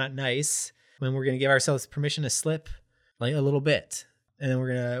nice. And we're going to give ourselves permission to slip like a little bit. And then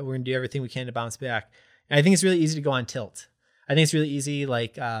we're going to do everything we can to bounce back. And I think it's really easy to go on tilt. I think it's really easy,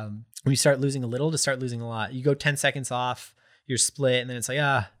 like when you start losing a little, to start losing a lot. You go 10 seconds off your split, and then it's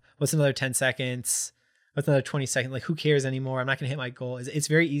like, what's another 10 seconds? What's another 20 seconds? Like, who cares anymore? I'm not going to hit my goal. It's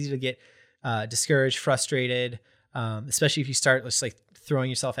very easy to get discouraged, frustrated, especially if you start just like throwing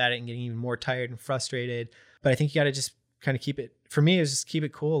yourself at it and getting even more tired and frustrated. But I think you got to just kind of keep it, for me, it was just keep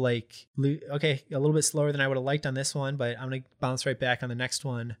it cool. Like, okay, a little bit slower than I would have liked on this one, but I'm going to bounce right back on the next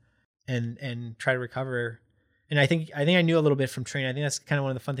one and try to recover And I think I knew a little bit from training. I think that's kind of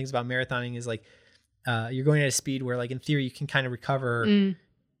one of the fun things about marathoning is like, you're going at a speed where like in theory you can kind of recover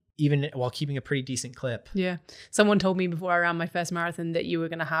even while keeping a pretty decent clip. Yeah. Someone told me before I ran my first marathon that you were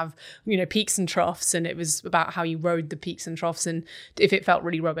going to have, peaks and troughs, and it was about how you rode the peaks and troughs. And if it felt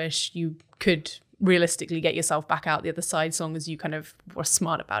really rubbish, you could realistically get yourself back out the other side, so long as you kind of were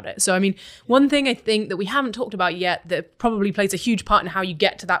smart about it. So, I mean, one thing I think that we haven't talked about yet that probably plays a huge part in how you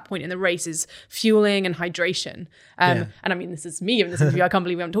get to that point in the race is fueling and hydration. And I mean, this is me giving this interview. I can't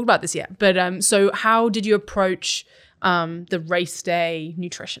believe we haven't talked about this yet. But so how did you approach the race day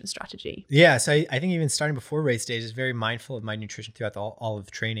nutrition strategy? Yeah, so I think even starting before race day, just very mindful of my nutrition throughout all of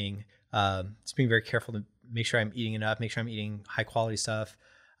training. Just being very careful to make sure I'm eating enough, make sure I'm eating high quality stuff,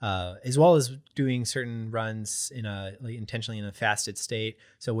 as well as doing certain runs intentionally in a fasted state.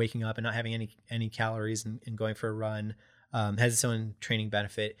 So waking up and not having any calories and going for a run has its own training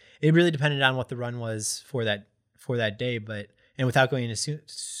benefit. It really depended on what the run was for that day, and without going into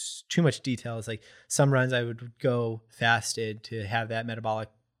too much detail, it's like some runs I would go fasted to have that metabolic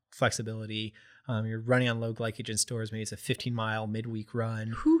flexibility. You're running on low glycogen stores. Maybe it's a 15-mile midweek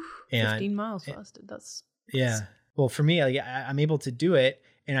run. Whew, 15 miles fasted. That's Well, for me, like, I'm able to do it,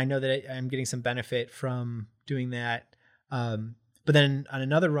 and I know that I'm getting some benefit from doing that. But then on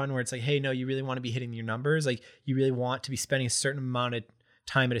another run where it's like, hey, no, you really want to be hitting your numbers. Like you really want to be spending a certain amount of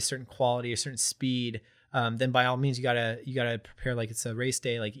time at a certain quality, a certain speed. Then by all means, you gotta prepare like it's a race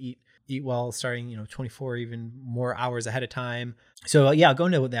day. Like eat well, starting 24 even more hours ahead of time. So I'll go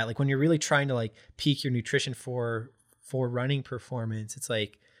into that. Like when you're really trying to like peak your nutrition for running performance, it's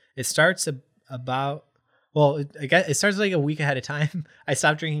like it starts about. Well, I guess it starts like a week ahead of time. I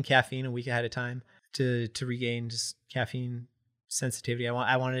stopped drinking caffeine a week ahead of time to regain just caffeine sensitivity.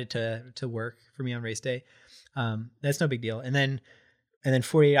 I wanted it to work for me on race day. That's no big deal. And then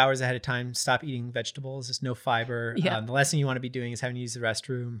 48 hours ahead of time, stop eating vegetables. There's no fiber. Yeah. The last thing you want to be doing is having to use the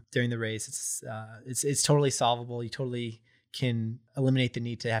restroom during the race. It's totally solvable. You totally can eliminate the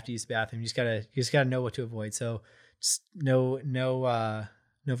need to have to use the bathroom. You just gotta know what to avoid. So just no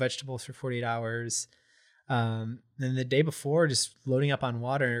vegetables for 48 hours. Then the day before, just loading up on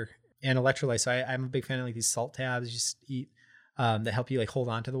water and electrolytes. So I'm a big fan of like these salt tabs you just eat that help you like hold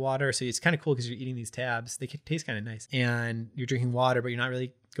on to the water. So it's kind of cool because you're eating these tabs. They taste kind of nice, and you're drinking water, but you're not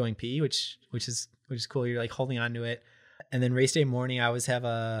really going pee, which is cool. You're like holding on to it. And then race day morning, I always have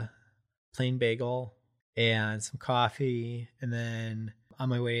a plain bagel and some coffee. And then on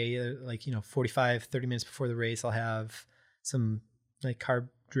my way, 45, 30 minutes before the race, I'll have some like carb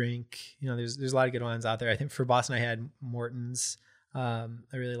drink. There's a lot of good ones out there. I think for Boston, I had Morton's. I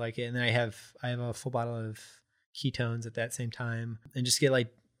really like it. And then I have a full bottle of ketones at that same time, and just get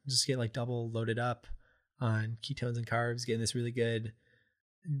double loaded up on ketones and carbs, getting this really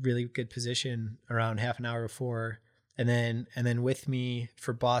good position around half an hour before. And then with me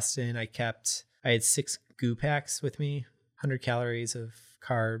for Boston, I had 6 goo packs with me, 100 calories of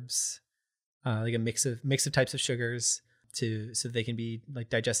carbs, like a mix of types of sugars so they can be like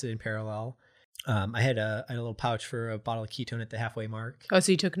digested in parallel. I had a little pouch for a bottle of ketone at the halfway mark. Oh,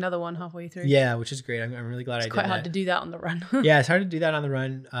 so you took another one halfway through? Yeah, which is great. I'm really glad I did that. It's quite hard to do that on the run. Yeah, it's hard to do that on the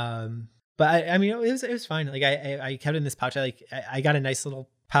run. But I mean, it was fine. Like I kept it in this pouch. I got a nice little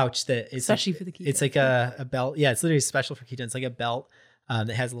pouch that is especially for the ketones. It's like a belt. Yeah, it's literally special for ketones. It's like a belt that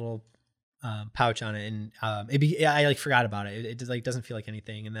has a little pouch on it, and I forgot about it. It just doesn't feel like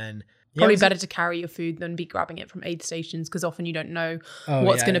anything. And then probably better to carry your food than be grabbing it from aid stations, because often you don't know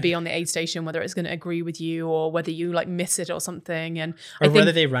what's going to be on the aid station, whether it's going to agree with you or whether you like miss it or something, and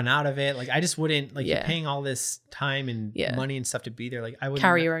whether they run out of it. Like I just wouldn't you're paying all this time and money and stuff to be there. Like I would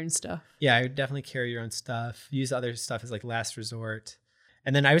carry your own stuff. Yeah, I would definitely carry your own stuff. Use other stuff as like last resort.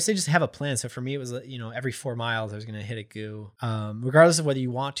 And then I would say just have a plan. So for me, it was every 4 miles I was going to hit a goo, regardless of whether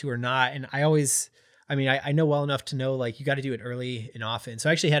you want to or not. And I know well enough to know like you got to do it early and often. So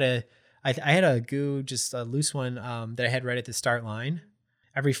I actually had I had a goo, just a loose one that I had right at the start line.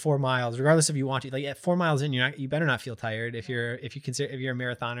 Every 4 miles, regardless if you want to, like at 4 miles in, you better not feel tired if you're a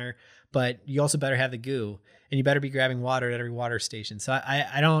marathoner, but you also better have the goo, and you better be grabbing water at every water station. So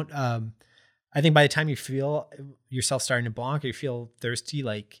I think by the time you feel yourself starting to bonk or you feel thirsty,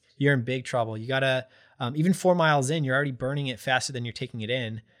 like you're in big trouble. You gotta even 4 miles in, you're already burning it faster than you're taking it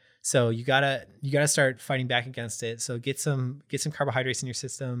in. So you gotta start fighting back against it. So get some carbohydrates in your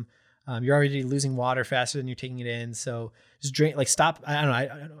system. You're already losing water faster than you're taking it in. So just drink, stop.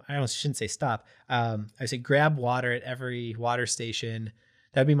 I shouldn't say stop. I say grab water at every water station.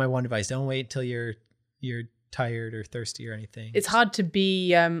 That'd be my one advice. Don't wait till you're tired or thirsty or anything. It's hard to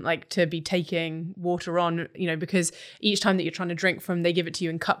be taking water on, because each time that you're trying to drink from, they give it to you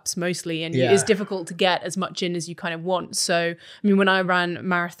in cups mostly, and it's difficult to get as much in as you kind of want. So, I mean, when I ran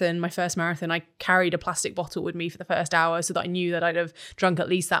my first marathon, I carried a plastic bottle with me for the first hour so that I knew that I'd have drunk at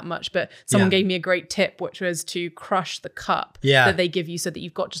least that much. But someone gave me a great tip, which was to crush the cup that they give you so that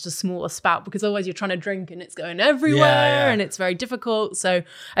you've got just a smaller spout, because otherwise you're trying to drink and it's going everywhere and it's very difficult. So,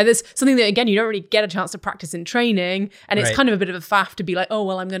 and there's something that, again, you don't really get a chance to practice in training, and it's kind of a bit of a faff to be like, oh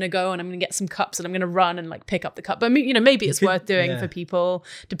well, I'm going to go and I'm going to get some cups and I'm going to run and like pick up the cup. But maybe it's worth doing for people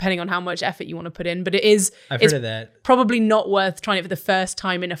depending on how much effort you want to put in. But I've heard of that. Probably not worth trying it for the first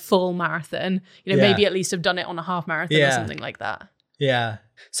time in a full marathon. Maybe at least have done it on a half marathon or something like that. Yeah.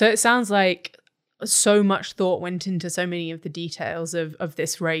 So it sounds like so much thought went into so many of the details of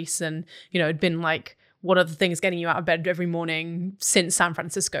this race, and it'd been like, what are the things getting you out of bed every morning since San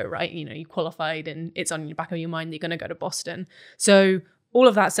Francisco, right? You qualified and it's on the back of your mind that you're going to go to Boston. So all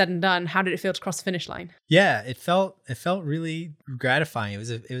of that said and done, how did it feel to cross the finish line? Yeah, it felt really gratifying. It was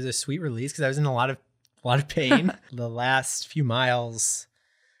a sweet release because I was in a lot of pain. The last few miles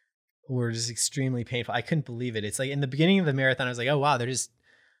were just extremely painful. I couldn't believe it. It's like in the beginning of the marathon, I was like, oh wow, they're just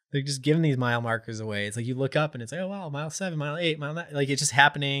giving these mile markers away. It's like you look up and it's like, oh wow, mile 7, mile 8, mile 9. Like it's just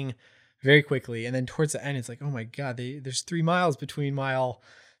happening very quickly. And then towards the end, it's like, oh my God, there's 3 miles between mile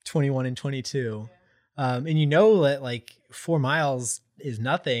 21 and 22. And that like 4 miles is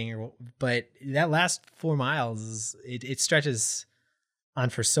nothing, but that last 4 miles it stretches on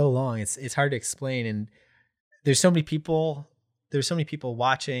for so long. It's hard to explain. And there's so many people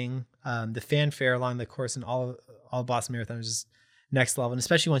watching. The fanfare along the course and all Boston Marathon was just next level. And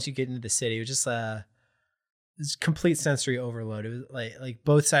especially once you get into the city, it was just this complete sensory overload. It was like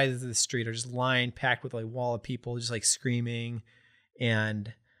both sides of the street are just lined, packed with like wall of people just like screaming,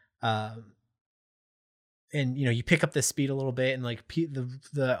 and you pick up the speed a little bit, and like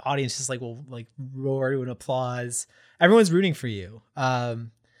the audience just like will like roar to an applause. Everyone's rooting for you.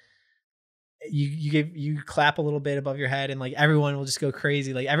 You clap a little bit above your head, and like everyone will just go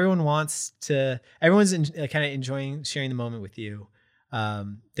crazy. Like everyone's kind of enjoying sharing the moment with you.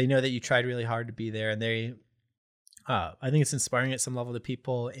 They know that you tried really hard to be there, and I think it's inspiring at some level to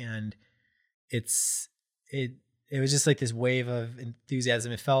people, and it was just like this wave of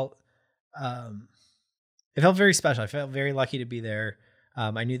enthusiasm. It felt very special. I felt very lucky to be there.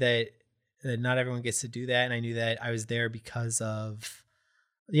 I knew that not everyone gets to do that, and I knew that I was there because of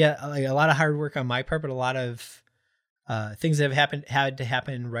like a lot of hard work on my part, but a lot of things that had to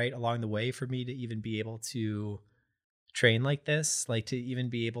happen right along the way for me to even be able to train like this, like to even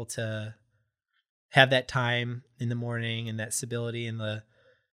be able to have that time in the morning and that stability and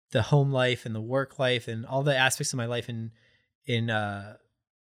the home life and the work life and all the aspects of my life in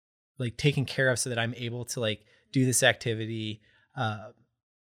like taken care of so that I'm able to like do this activity.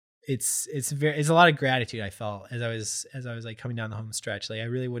 It's a lot of gratitude I felt as I was like coming down the home stretch. Like I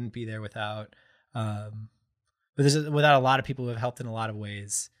really wouldn't be there without a lot of people who have helped in a lot of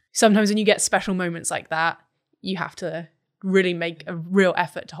ways. Sometimes when you get special moments like that, you have to really make a real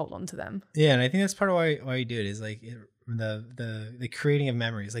effort to hold on to them. Yeah, and I think that's part of why you do it, is like the creating of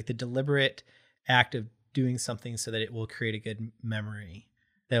memories, like the deliberate act of doing something so that it will create a good memory,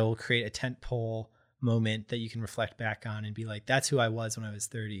 that will create a tentpole moment that you can reflect back on and be like, that's who I was when I was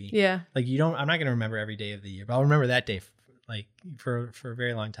 30. Yeah. Like I'm not going to remember every day of the year, but I'll remember that day for a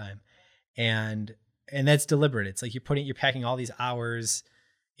very long time. And that's deliberate. It's like you're packing all these hours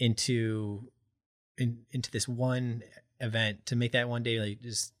into this one event to make that one day like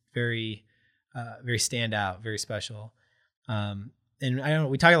just very stand out, very special. And I don't know,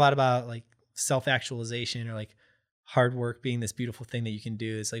 we talk a lot about like self-actualization or like hard work being this beautiful thing that you can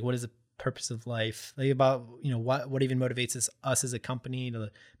do. It's like, what is the purpose of life? Like about, what even motivates us as a company to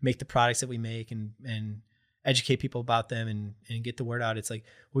make the products that we make and educate people about them and get the word out. It's like,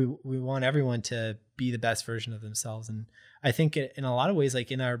 we want everyone to be the best version of themselves. And I think in a lot of ways,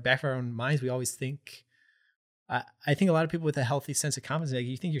 like in our back of our own minds, we always think, I think a lot of people with a healthy sense of confidence, like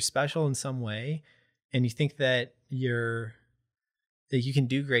you think you're special in some way, and you think that you can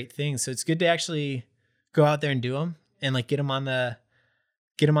do great things. So it's good to actually go out there and do them and like get them on the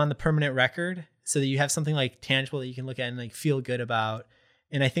permanent record so that you have something like tangible that you can look at and like feel good about.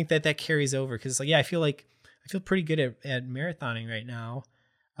 And I think that carries over, because like, yeah, I feel pretty good at marathoning right now.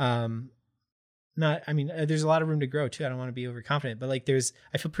 There's a lot of room to grow too. I don't want to be overconfident, but like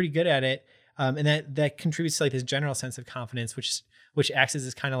I feel pretty good at it. And that contributes to like this general sense of confidence, which acts as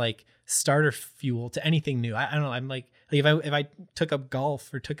this kind of like starter fuel to anything new. I don't know. I'm like if I took up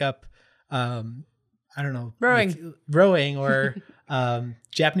golf or took up, I don't know, rowing or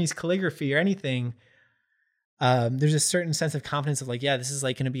Japanese calligraphy or anything, there's a certain sense of confidence of like, yeah, this is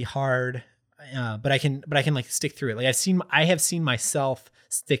like going to be hard, but I can like stick through it. Like I have seen myself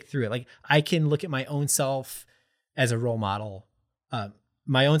stick through it. Like I can look at my own self as a role model.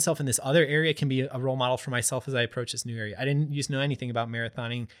 My own self in this other area can be a role model for myself as I approach this new area. I didn't used to know anything about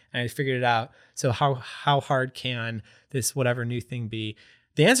marathoning, and I figured it out. So how hard can this whatever new thing be?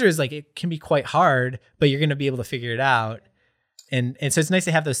 The answer is like, it can be quite hard, but you're going to be able to figure it out. And so it's nice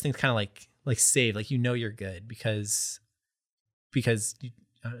to have those things kind of like saved, like, you're good because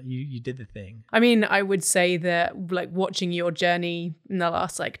you did the thing. I mean, I would say that like watching your journey in the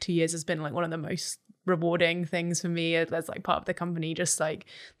last like 2 years has been like one of the most rewarding things for me as like part of the company, just like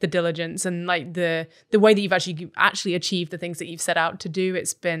the diligence and like the way that you've actually achieved the things that you've set out to do.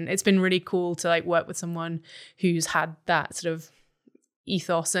 It's been really cool to like work with someone who's had that sort of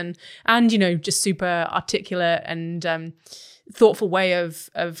ethos and just super articulate and thoughtful way of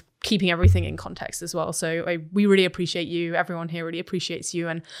keeping everything in context as well. So we really appreciate you. Everyone here really appreciates you.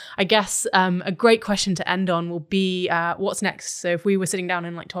 And I guess a great question to end on will be what's next? So if we were sitting down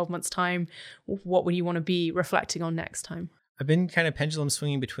in like 12 months time, what would you want to be reflecting on next time? I've been kind of pendulum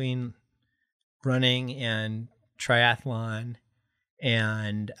swinging between running and triathlon.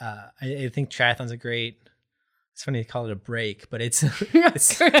 And I think triathlon's it's funny to call it a break, but it's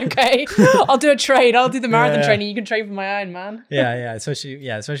okay. I'll do a trade. I'll do the marathon training. You can train for my Ironman. Yeah. Especially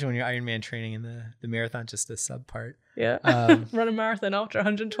when you're Ironman training and the marathon, just the sub part. Yeah. Run a marathon after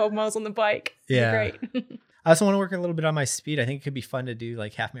 112 miles on the bike. Yeah. Great. I also want to work a little bit on my speed. I think it could be fun to do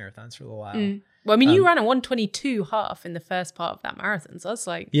like half marathons for a little while. Well, I mean, you ran a 1:22 half in the first part of that marathon. So that's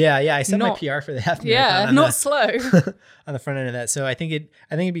like, yeah. I set my PR for the half marathon. Yeah, not slow on the front end of that. So I think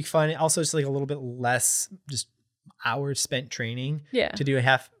it'd be fun. Also, it's like a little bit less just hours spent training. Yeah. To do a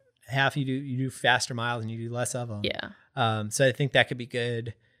half you do faster miles and you do less of them. Yeah. So I think that could be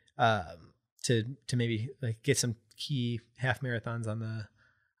good to maybe like get some key half marathons on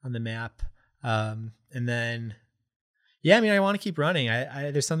the map. And then, yeah, I mean, I want to keep running. I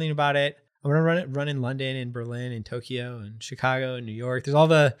there's something about it. I want to run in London and Berlin and Tokyo and Chicago and New York. There's all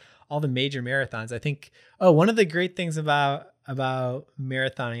the major marathons. I think, one of the great things about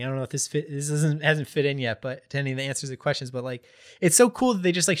marathoning, I don't know if this hasn't fit in yet, but to any of the answers to the questions, but like, it's so cool that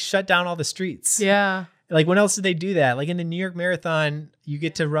they just like shut down all the streets. Yeah. Like, when else did they do that? Like in the New York Marathon, you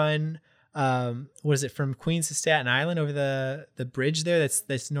get to run, what is it, from Queens to Staten Island over the bridge there.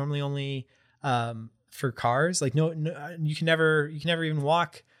 That's normally only, for cars. Like no, you can never even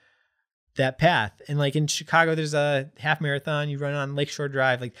walk that path. And like in Chicago, there's a half marathon you run on Lakeshore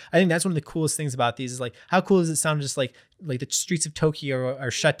Drive. Like, I think that's one of the coolest things about these is like, how cool does it sound just like the streets of Tokyo are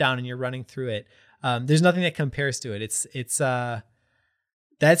shut down and you're running through it. There's nothing that compares to it. It's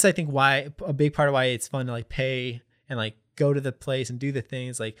that's, I think, why a big part of why it's fun to like pay and like go to the place and do the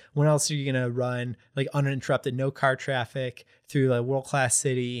things. Like, when else are you going to run like uninterrupted, no car traffic through like world-class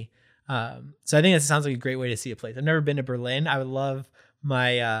city? So I think that sounds like a great way to see a place. I've never been to Berlin. I would love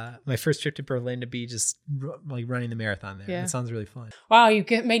my first trip to Berlin to be just like running the marathon there. Yeah. It sounds really fun. Wow, you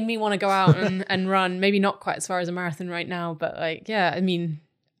made me want to go out and run. Maybe not quite as far as a marathon right now, but like, yeah, I mean,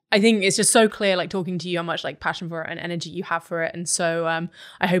 I think it's just so clear, like talking to you, how much like passion for it and energy you have for it. And so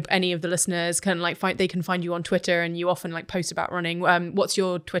I hope any of the listeners can like can find you on Twitter, and you often like post about running. What's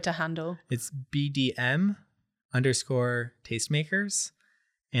your Twitter handle? It's BDM_tastemakers.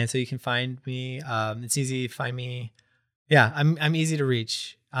 And so you can find me. It's easy to find me. Yeah, I'm easy to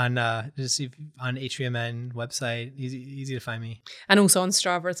reach on just on HVMN website. Easy to find me. And also on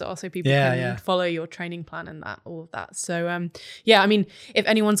Strava as well, so people can follow your training plan and all of that. So yeah, I mean, if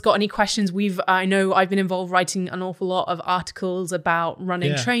anyone's got any questions, I know I've been involved writing an awful lot of articles about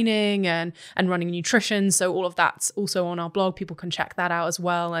running training and running nutrition. So all of that's also on our blog. People can check that out as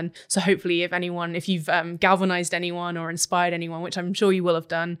well. And so hopefully if you've galvanized anyone or inspired anyone, which I'm sure you will have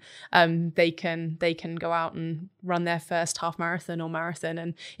done, they can go out and run their first half marathon or marathon.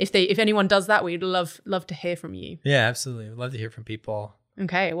 And if anyone does that, we'd love to hear from you. Yeah, absolutely. We'd love to hear from people.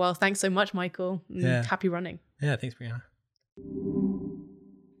 Okay. Well, thanks so much, Michael. Yeah. Happy running. Yeah. Thanks, Brianna.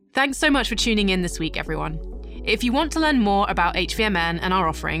 Thanks so much for tuning in this week, everyone. If you want to learn more about HVMN and our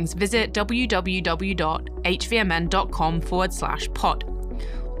offerings, visit www.hvmn.com/pod.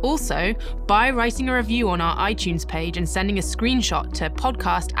 Also, by writing a review on our iTunes page and sending a screenshot to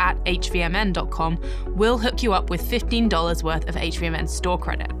podcast@hvmn.com, we'll hook you up with $15 worth of HVMN store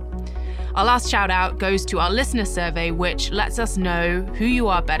credit. Our last shout out goes to our listener survey, which lets us know who you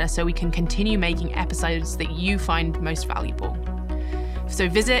are better so we can continue making episodes that you find most valuable. So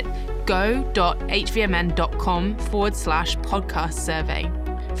visit go.hvmn.com/podcast survey.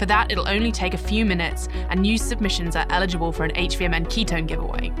 For that, it'll only take a few minutes, and new submissions are eligible for an HVMN ketone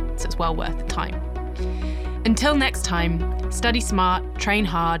giveaway, so it's well worth the time. Until Until next time, study smart, train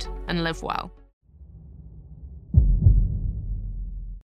hard, and live well.